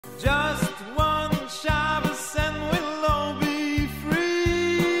Just one Shabbos and we'll all be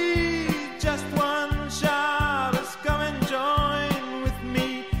free. Just one Shabbos, come and join with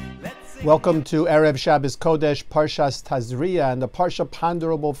me. Welcome to Erev Shabbos Kodesh, Parshas Tazria, and the Parsha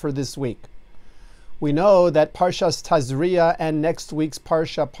ponderable for this week. We know that Parshas Tazria and next week's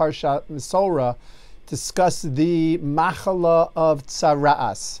Parsha Mesorah discuss the machala of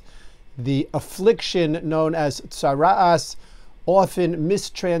tzara'as, the affliction known as tzara'as, often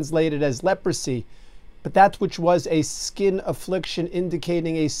mistranslated as leprosy, but that which was a skin affliction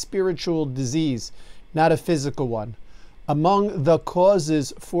indicating a spiritual disease, not a physical one. Among the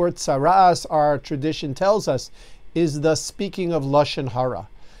causes for tzara'as, our tradition tells us, is the speaking of lashon hara.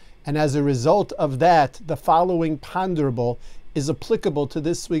 And as a result of that, the following ponderable is applicable to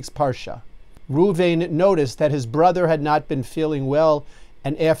this week's parsha. Reuven noticed that his brother had not been feeling well,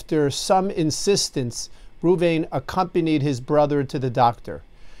 and after some insistence, Reuven accompanied his brother to the doctor.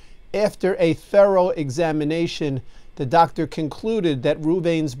 After a thorough examination, the doctor concluded that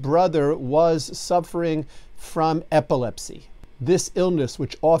Reuven's brother was suffering from epilepsy. This illness,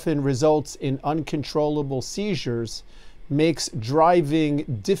 which often results in uncontrollable seizures, makes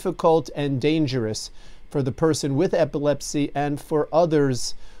driving difficult and dangerous for the person with epilepsy and for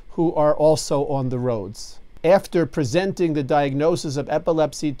others who are also on the roads. After presenting the diagnosis of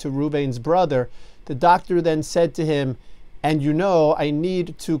epilepsy to Reuven's brother, the doctor then said to him, "And you know, I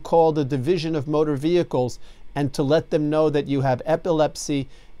need to call the Division of Motor Vehicles and to let them know that you have epilepsy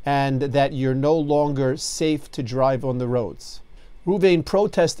and that you're no longer safe to drive on the roads." Reuven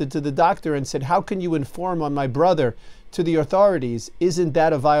protested to the doctor and said, "How can you inform on my brother to the authorities? Isn't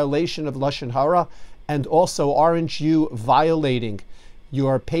that a violation of lashon hara? And also, aren't you violating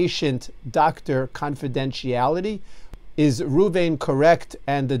your patient-doctor confidentiality? Is Reuven correct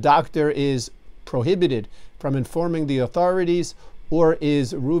and the doctor is prohibited from informing the authorities, or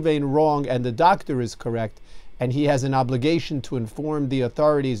is Reuven wrong and the doctor is correct and he has an obligation to inform the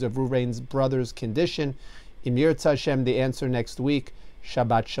authorities of Reuven's brother's condition?" Im Yirtzeh Hashem, the answer next week.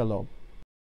 Shabbat Shalom.